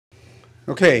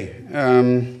Okay.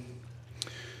 I'm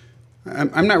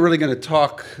not really going to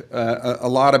talk a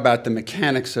lot about the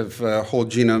mechanics of whole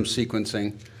genome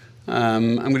sequencing.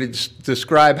 I'm going to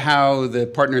describe how the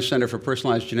Partners Center for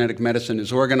Personalized Genetic Medicine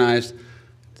is organized,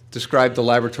 describe the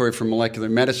Laboratory for Molecular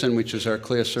Medicine, which is our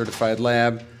CLIA-certified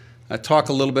lab, talk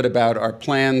a little bit about our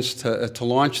plans to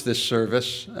launch this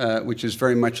service, which is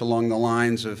very much along the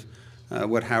lines of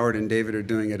what Howard and David are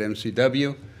doing at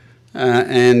MCW,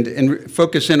 and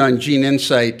focus in on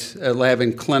GeneInsight lab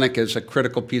and clinic as a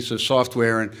critical piece of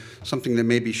software and something that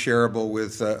may be shareable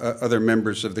with other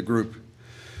members of the group.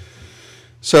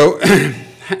 So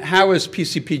how is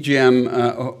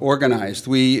PCPGM organized?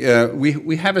 We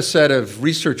have a set of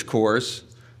research cores,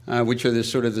 which are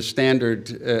sort of the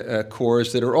standard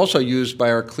cores that are also used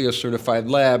by our CLIA-certified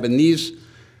lab. And these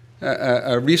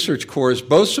research cores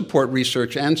both support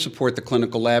research and support the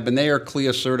clinical lab, and they are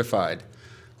CLIA-certified.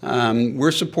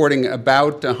 We're supporting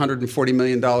about $140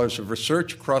 million of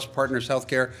research across Partners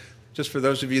Healthcare. Just for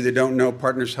those of you that don't know,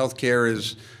 Partners Healthcare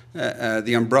is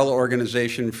the umbrella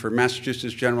organization for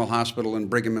Massachusetts General Hospital and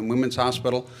Brigham and Women's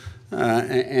Hospital,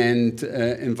 and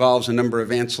involves a number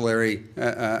of ancillary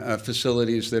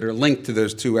facilities that are linked to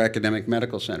those two academic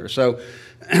medical centers. So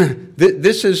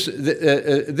this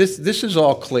is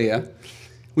all CLIA.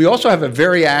 We also have a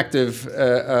very active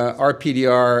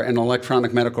RPDR and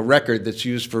electronic medical record that's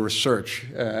used for research.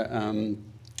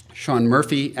 Sean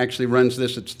Murphy actually runs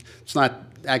this. It's not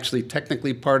actually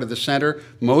technically part of the center.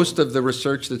 Most of the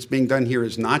research that's being done here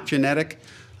is not genetic.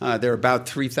 There are about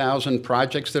 3,000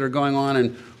 projects that are going on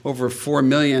and over 4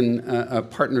 million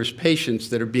partners' patients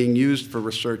that are being used for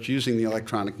research using the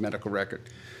electronic medical record.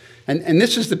 And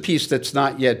this is the piece that's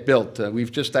not yet built.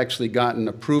 We've just actually gotten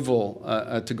approval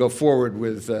to go forward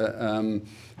with the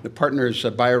Partners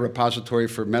Biorepository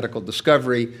for Medical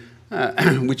Discovery,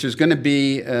 which is going to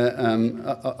be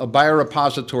a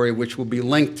biorepository which will be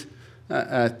linked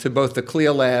to both the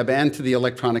CLIA lab and to the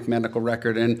electronic medical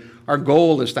record. And our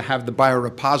goal is to have the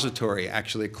biorepository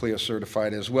actually CLIA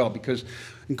certified as well, because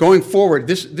going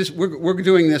forward, we're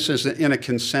doing this in a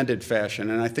consented fashion.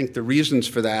 And I think the reasons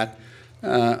for that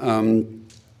are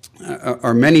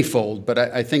manyfold, but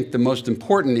I think the most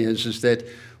important is that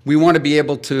we want to be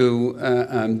able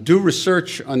to do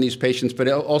research on these patients, but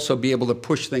also be able to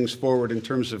push things forward in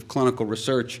terms of clinical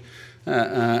research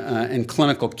and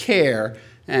clinical care.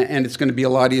 And it's going to be a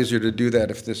lot easier to do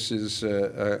that if this is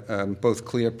both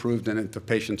CLIA approved and if the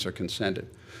patients are consented.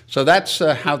 So that's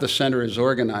how the center is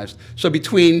organized. So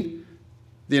between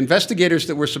the investigators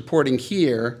that we're supporting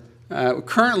here,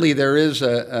 currently there is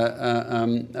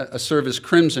a service,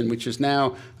 Crimson, which is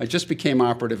now just became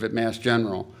operative at Mass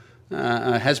General,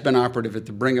 has been operative at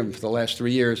the Brigham for the last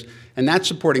 3 years, and that's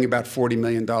supporting about $40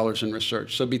 million in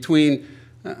research. So between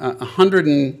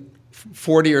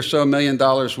 140 or so million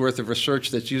dollars worth of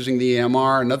research that's using the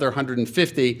EMR, another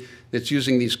 150 that's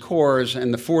using these cores,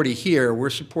 and the 40 here, we're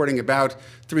supporting about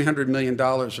 $300 million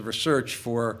of research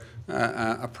for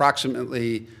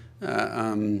approximately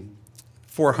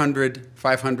 400,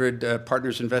 500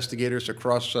 partners investigators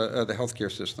across the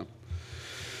healthcare system.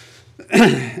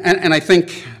 and I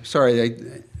think, sorry, I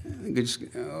just,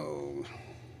 oh,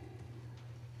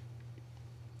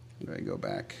 let me go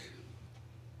back.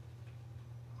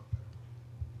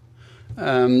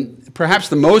 Perhaps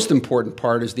the most important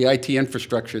part is the IT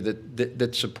infrastructure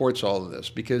that supports all of this,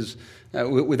 because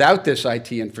without this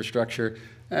IT infrastructure,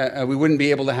 we wouldn't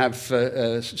be able to have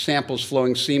samples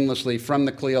flowing seamlessly from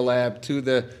the CLIA lab to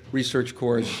the research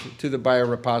cores, to the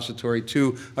biorepository,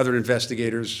 to other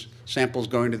investigators, samples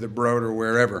going to the Broad or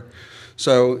wherever.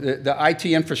 So the IT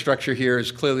infrastructure here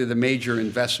is clearly the major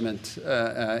investment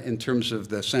in terms of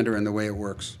the center and the way it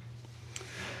works.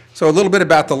 So a little bit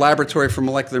about the Laboratory for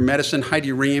Molecular Medicine.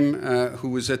 Heidi Rehm, who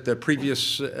was at the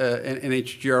previous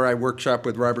NHGRI workshop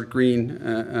with Robert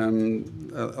Green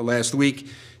last week,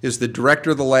 is the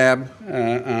director of the lab.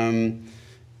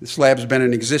 This lab's been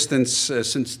in existence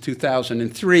since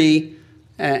 2003,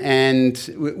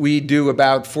 and we do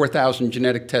about 4,000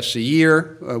 genetic tests a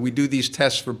year. We do these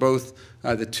tests for both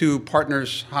the two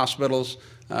partners hospitals,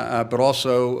 but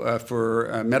also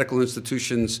for medical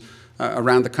institutions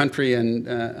around the country and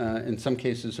in some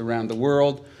cases around the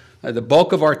world. The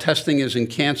bulk of our testing is in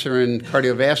cancer and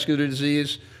cardiovascular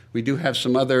disease. We do have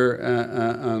some other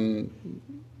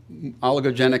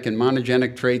oligogenic and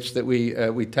monogenic traits that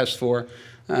we test for.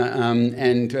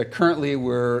 Currently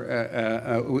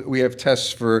we have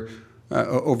tests for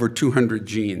over 200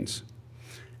 genes.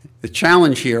 The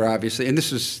challenge here, obviously, and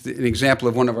this is an example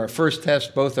of one of our first tests,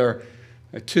 both are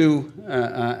two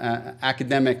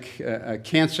academic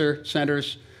cancer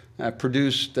centers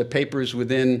produced papers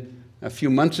within a few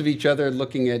months of each other,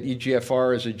 looking at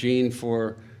EGFR as a gene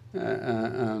for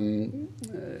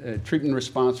treatment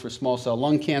response for small cell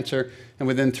lung cancer, and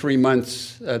within 3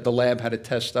 months, the lab had a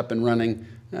test up and running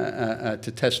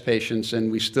to test patients,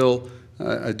 and we still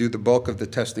do the bulk of the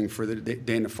testing for the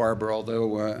Dana-Farber,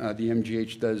 although the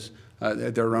MGH does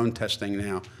their own testing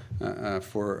now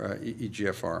for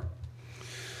EGFR.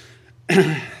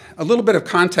 A little bit of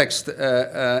context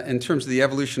in terms of the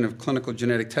evolution of clinical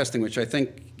genetic testing, which I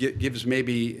think gives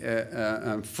maybe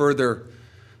further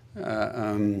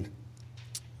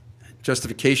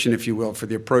justification, if you will, for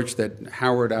the approach that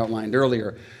Howard outlined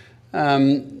earlier.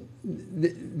 You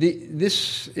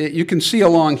can see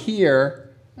along here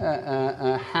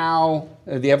how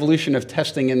the evolution of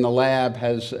testing in the lab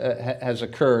has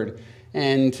occurred,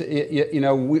 and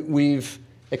we've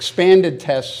expanded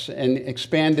tests and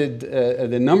expanded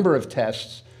the number of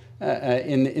tests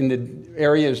in the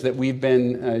areas that we've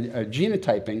been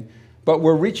genotyping, but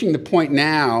we're reaching the point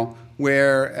now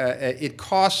where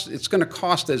it's going to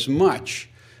cost as much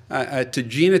to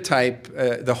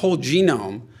genotype the whole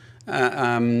genome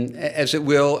as it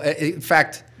will. In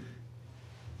fact,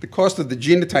 the cost of the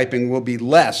genotyping will be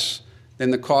less than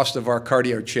the cost of our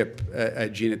cardiochip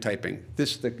genotyping.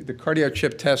 The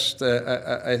cardiochip test,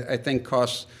 I think,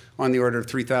 costs on the order of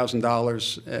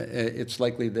 $3,000. It's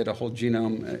likely that a whole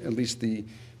genome, at least the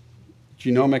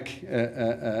genomic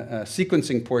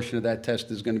sequencing portion of that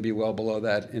test, is going to be well below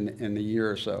that in a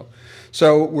year or so.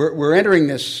 So we're entering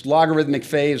this logarithmic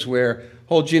phase where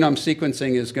whole genome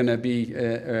sequencing is going to be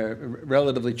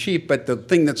relatively cheap, but the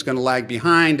thing that's going to lag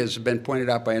behind, as has been pointed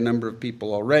out by a number of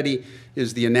people already,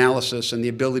 is the analysis and the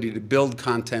ability to build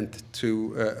content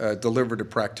to deliver to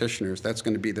practitioners. That's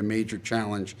going to be the major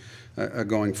challenge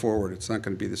going forward. It's not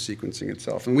going to be the sequencing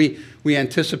itself. And we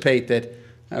anticipate that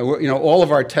all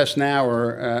of our tests now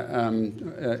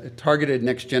are targeted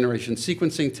next-generation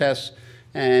sequencing tests,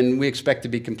 and we expect to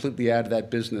be completely out of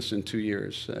that business in 2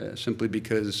 years, simply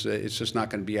because it's just not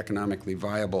going to be economically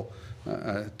viable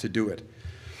to do it.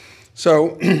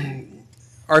 So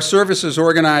our service is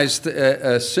organized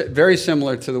very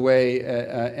similar to the way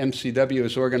MCW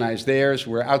is organized theirs.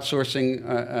 We're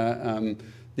outsourcing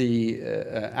the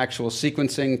actual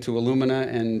sequencing to Illumina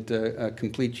and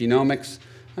Complete Genomics.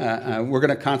 We're going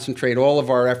to concentrate all of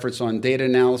our efforts on data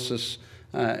analysis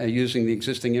using the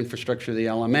existing infrastructure of the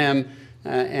LMM,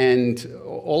 and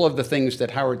all of the things that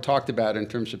Howard talked about in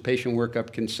terms of patient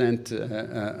workup, consent,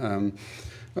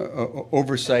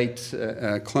 oversight,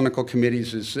 clinical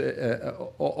committees is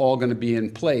all going to be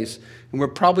in place. And we're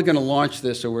probably going to launch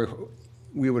this, or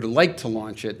we would like to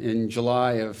launch it in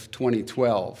July of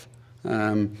 2012.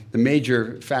 The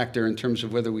major factor in terms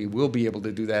of whether we will be able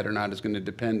to do that or not is going to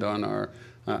depend on our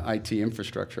IT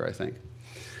infrastructure, I think.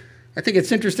 I think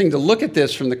it's interesting to look at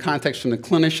this from the context from the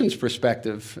clinician's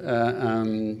perspective.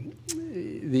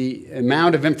 The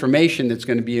amount of information that's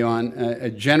going to be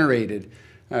generated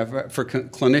for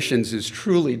clinicians is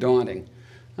truly daunting.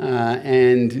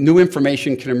 And new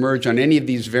information can emerge on any of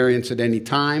these variants at any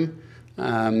time.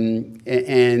 And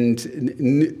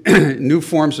new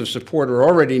forms of support are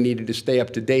already needed to stay up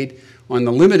to date on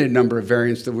the limited number of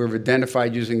variants that we've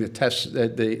identified using the tests,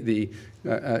 the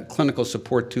clinical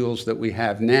support tools that we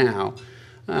have now.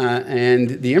 And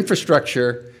the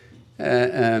infrastructure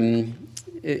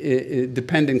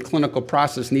dependent clinical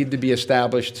process need to be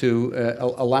established to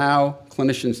allow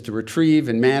clinicians to retrieve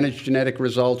and manage genetic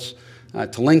results,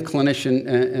 to link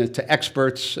clinician to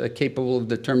experts capable of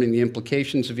determining the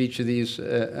implications of each of these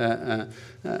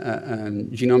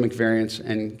genomic variants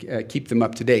and keep them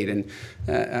up to date. And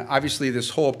obviously this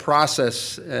whole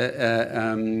process,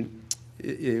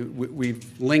 we've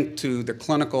linked to the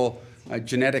clinical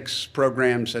genetics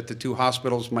programs at the two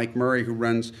hospitals. Mike Murray, who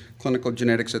runs clinical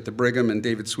genetics at the Brigham, and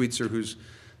David Sweetser, who's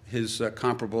his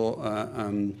comparable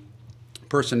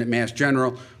person at Mass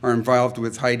General, are involved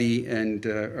with Heidi and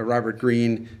Robert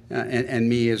Green and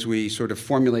me as we sort of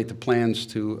formulate the plans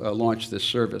to launch this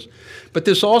service. But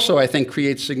this also, I think,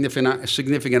 creates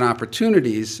significant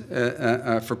opportunities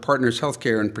for Partners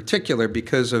Healthcare in particular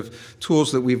because of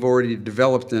tools that we've already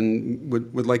developed and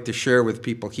would like to share with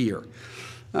people here.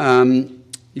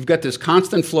 You've got this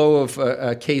constant flow of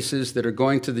cases that are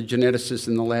going to the geneticists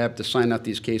in the lab to sign out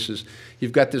these cases.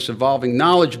 You've got this evolving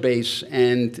knowledge base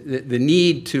and the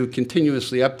need to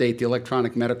continuously update the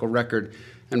electronic medical record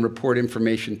and report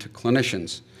information to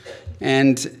clinicians.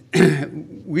 And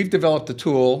we've developed a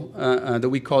tool that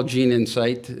we call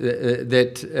GENEINSIGHT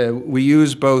that we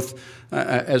use both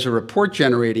as a report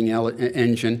generating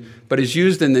engine, but is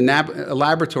used in the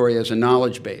laboratory as a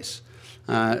knowledge base.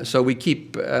 So we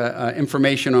keep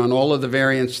information on all of the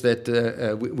variants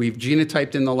that we've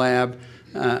genotyped in the lab,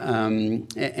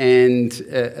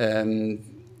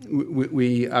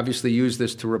 we obviously use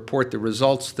this to report the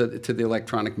results to the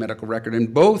electronic medical record.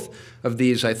 And both of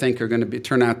these, I think, are going to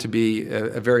turn out to be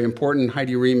very important.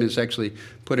 Heidi Rehm has actually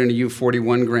put in a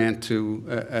U41 grant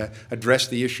to address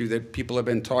the issue that people have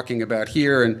been talking about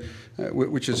here, and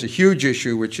which is a huge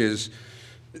issue, which is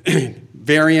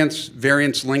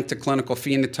variants linked to clinical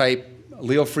phenotype,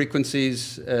 allele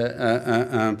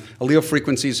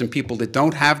frequencies in people that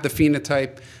don't have the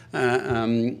phenotype,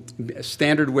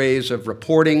 standard ways of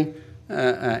reporting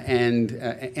and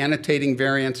annotating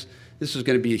variants. This is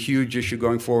going to be a huge issue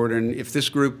going forward, and if this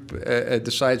group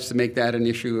decides to make that an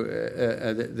issue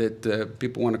that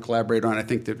people want to collaborate on, I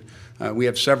think that we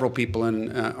have several people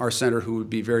in our center who would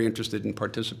be very interested in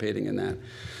participating in that.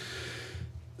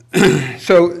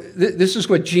 So this is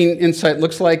what GeneInsight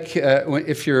looks like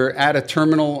if you're at a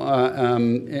terminal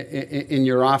in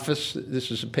your office.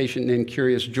 This is a patient named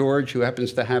Curious George who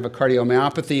happens to have a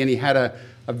cardiomyopathy, and he had a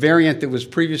variant that was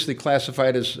previously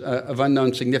classified as of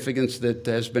unknown significance that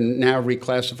has been now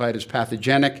reclassified as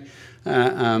pathogenic.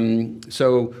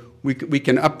 So we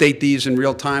can update these in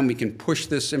real time. We can push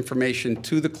this information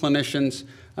to the clinicians.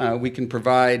 We can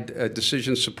provide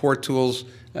decision support tools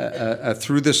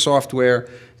through this software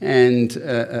and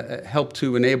help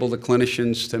to enable the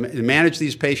clinicians to manage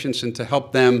these patients and to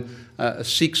help them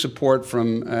seek support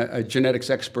from genetics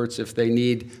experts if they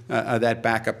need that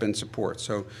backup and support.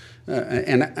 So,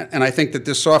 and I think that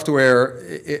this software,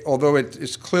 although it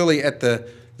is clearly at the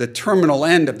terminal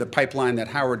end of the pipeline that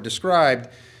Howard described,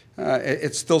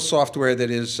 it's still software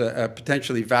that is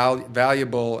potentially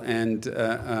valuable, and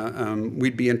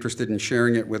we'd be interested in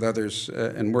sharing it with others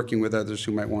and working with others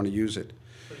who might want to use it.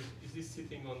 So is this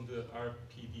sitting on the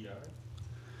RPDR?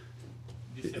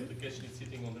 This application is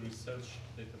sitting on the research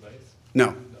database?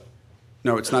 No.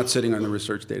 No, it's not sitting on the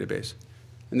research database.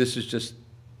 And this is just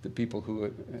the people who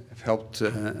have helped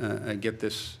get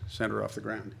this center off the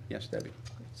ground. Yes, Debbie.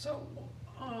 So,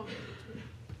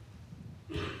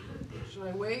 should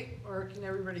I wait, or can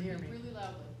everybody hear me? Really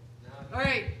loudly. All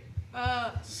right,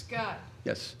 Scott.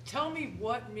 Yes. Tell me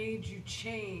what made you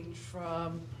change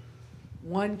from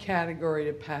one category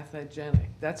to pathogenic.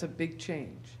 That's a big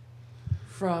change.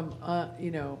 From,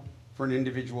 you know. For an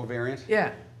individual variant?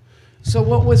 Yeah. So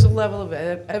what was the level of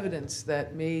evidence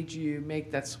that made you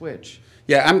make that switch?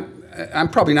 Yeah, I'm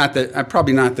probably not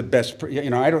the best. You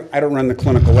know, I don't run the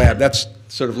clinical lab. That's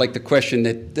sort of like the question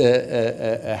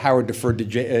that Howard deferred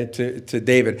to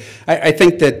David. I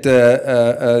think that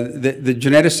the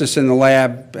geneticists in the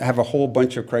lab have a whole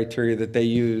bunch of criteria that they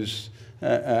use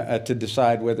to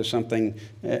decide whether something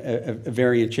a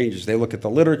variant changes. They look at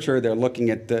the literature. They're looking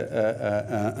at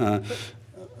a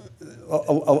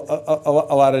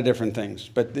lot of different things,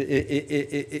 but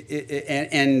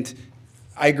and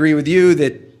I agree with you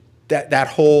that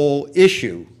whole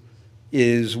issue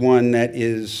is one that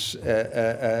is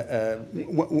I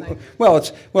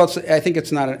think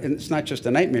it's not just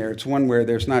a nightmare. It's one where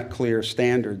there's not clear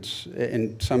standards,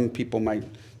 and some people might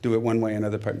do it one way, and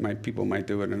other people might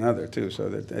do it another too. So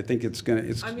that I think it's gonna.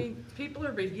 I mean, people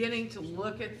are beginning to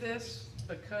look at this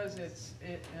because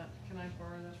can I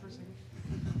borrow that for a second?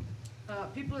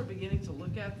 People are beginning to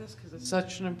look at this because it's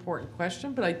such an important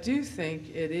question, but I do think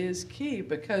it is key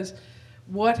because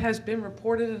what has been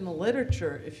reported in the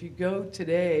literature, if you go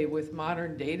today with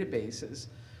modern databases,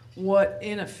 what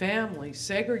in a family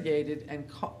segregated and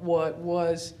what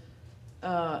was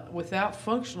without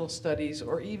functional studies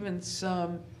or even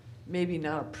some maybe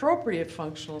not appropriate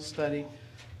functional study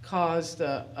caused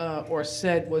or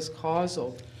said was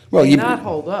causal, well, may not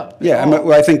hold up. Yeah,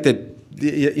 well, I think that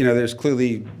you know, there's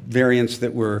clearly variants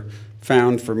that were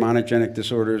found for monogenic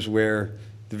disorders where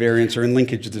the variants are in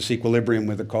linkage to this equilibrium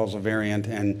with the causal variant,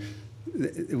 and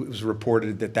it was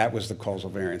reported that that was the causal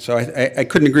variant. So I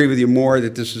couldn't agree with you more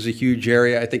that this is a huge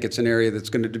area. I think it's an area that's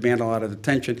going to demand a lot of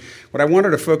attention. What I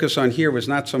wanted to focus on here was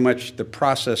not so much the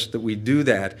process that we do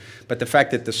that, but the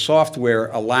fact that the software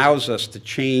allows us to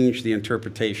change the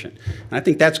interpretation. And I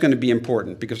think that's going to be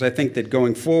important because I think that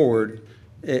going forward,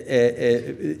 this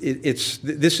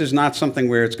is not something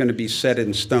where it's going to be set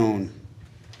in stone.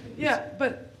 Yeah,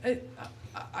 but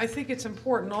I think it's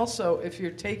important also if you're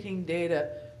taking data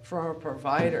from a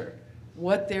provider,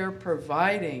 what they're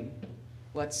providing,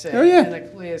 let's say, in a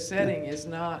CLIA setting is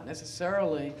not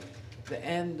necessarily the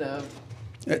end of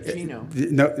the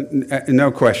genome.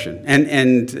 No question.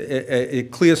 And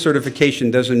CLIA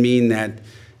certification doesn't mean that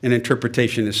an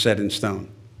interpretation is set in stone.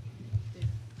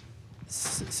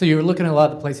 So you're looking at a lot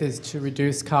of the places to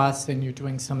reduce costs, and you're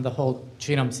doing some of the whole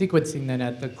genome sequencing then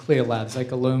at the CLIA labs,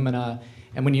 like Illumina.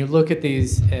 And when you look at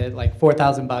these at like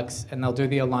 $4,000, and they'll do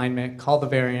the alignment, call the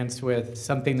variants with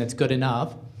something that's good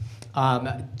enough,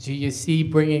 do you see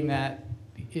bringing that?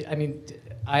 I mean,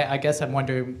 I guess I'm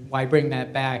wondering why bring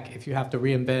that back if you have to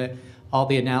reinvent all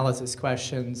the analysis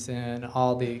questions and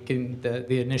all getting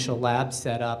the initial lab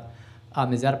set up.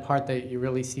 Is that a part that you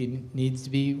really see needs to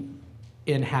be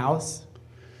in-house?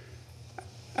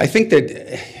 I think that,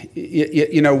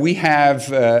 you know, we have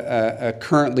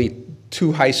currently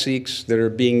 2 HiSeqs that are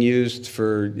being used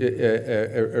for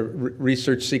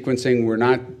research sequencing. We're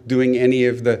not doing any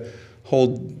of the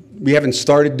we haven't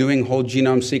started doing whole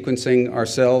genome sequencing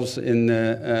ourselves in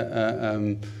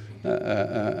the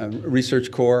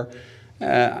research core.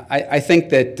 I think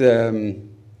that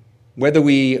whether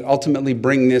we ultimately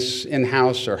bring this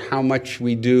in-house or how much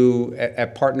we do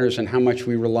at partners and how much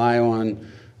we rely on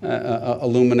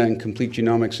Illumina and complete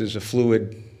genomics is a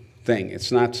fluid thing.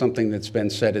 It's not something that's been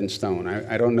set in stone.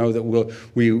 I don't know that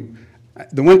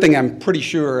the one thing I'm pretty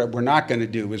sure we're not going to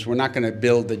do is we're not going to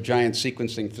build a giant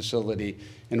sequencing facility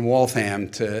in Waltham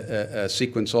to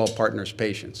sequence all partners'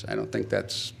 patients. I don't think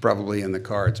that's probably in the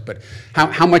cards. But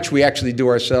how much we actually do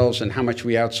ourselves and how much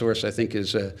we outsource, I think,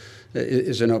 is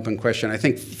an open question. I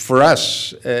think for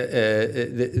us,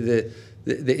 the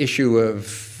issue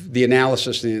of the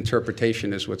analysis and the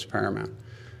interpretation is what's paramount.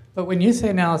 But when you say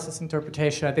analysis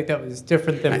interpretation, I think that was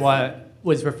different than what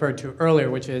was referred to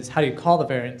earlier, which is how do you call the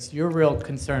variants? Your real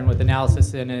concern with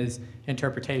analysis then is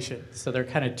interpretation. So they're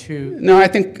kind of two. No, I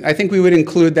think we would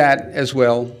include that as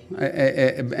well.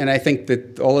 And I think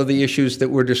that all of the issues that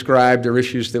were described are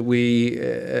issues that we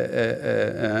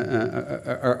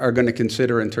are going to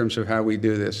consider in terms of how we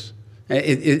do this.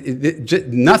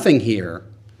 Nothing here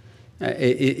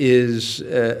is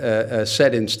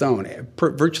set in stone.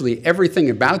 Virtually everything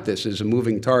about this is a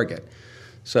moving target.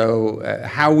 So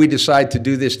how we decide to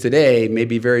do this today may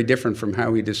be very different from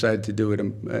how we decide to do it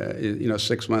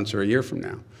 6 months or a year from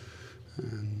now.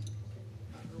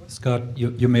 Scott,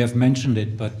 you may have mentioned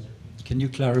it, but can you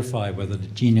clarify whether the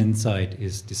GeneInsight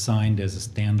is designed as a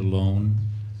standalone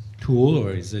tool,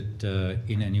 or is it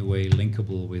in any way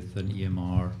linkable with an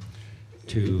EMR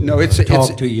to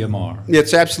talk to EMR?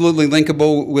 It's absolutely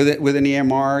linkable with an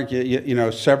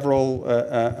EMR. Several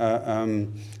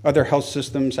other health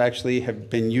systems actually have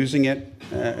been using it.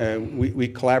 We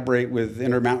collaborate with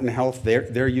Intermountain Health;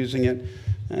 they're using it,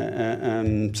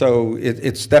 so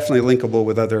it's definitely linkable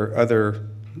with other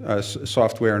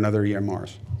software and other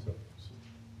EMRs.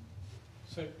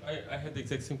 So I had the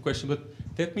exact same question, but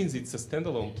that means it's a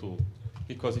standalone tool,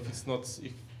 because if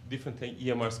different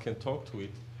EMRs can talk to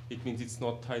it, it means it's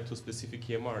not tied to a specific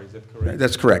EMR. Is that correct?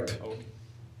 That's correct. Oh.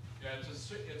 Yeah,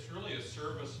 it's really a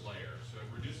service layer, so it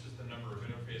reduces the number of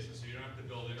interfaces, so you don't have to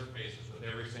build interfaces with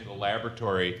every single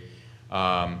laboratory.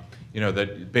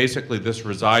 That basically this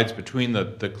resides between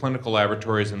the clinical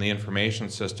laboratories and the information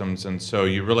systems, and so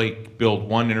you really build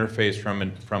one interface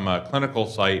from a clinical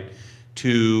site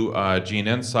to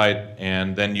GeneInsight,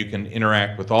 and then you can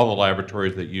interact with all the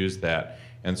laboratories that use that.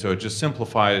 And so it just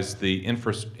simplifies the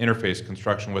interface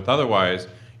construction with otherwise,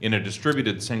 in a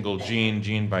distributed single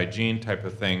gene by gene type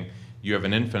of thing, you have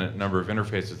an infinite number of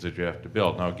interfaces that you have to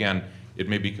build. Now again, it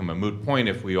may become a moot point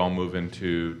if we all move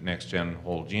into next-gen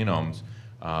whole genomes,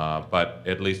 but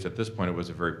at least at this point it was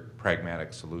a very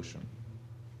pragmatic solution.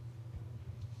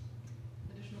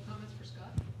 Additional comments for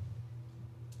Scott?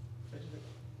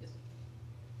 Yes.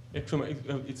 Actually,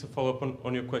 it's a follow-up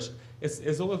on your question.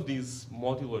 As all of these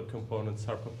modular components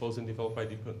are proposed and developed by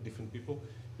different people,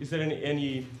 is there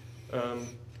any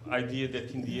idea that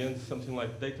in the end something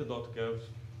like data.gov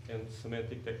and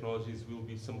semantic technologies will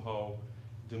be somehow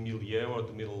the milieu or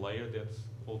the middle layer that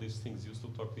all these things used to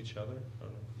talk to each other? I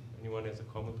don't know. Anyone has a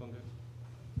comment on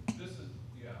that? This is,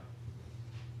 yeah.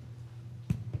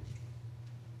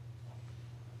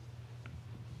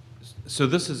 So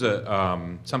this is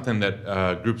something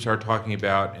that groups are talking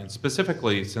about, and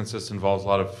specifically since this involves a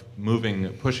lot of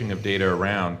pushing of data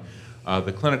around,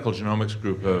 the clinical genomics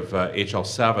group of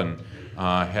HL7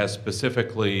 has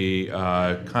specifically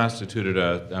constituted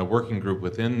a working group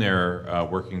within their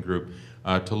working group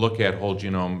to look at whole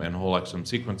genome and whole exome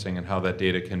sequencing and how that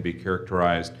data can be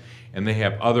characterized. And they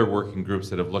have other working groups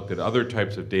that have looked at other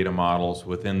types of data models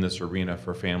within this arena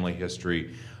for family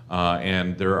history.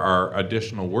 And there are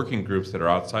additional working groups that are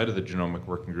outside of the genomic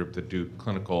working group that do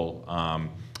clinical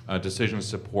decision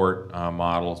support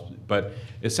models, but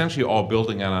essentially all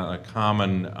building on a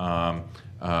common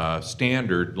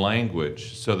standard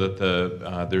language so that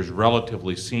there's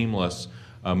relatively seamless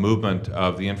movement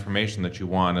of the information that you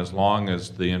want, as long as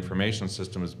the information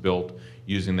system is built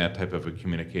using that type of a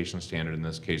communication standard, in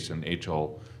this case an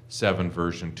HL7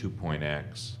 version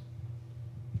 2.x.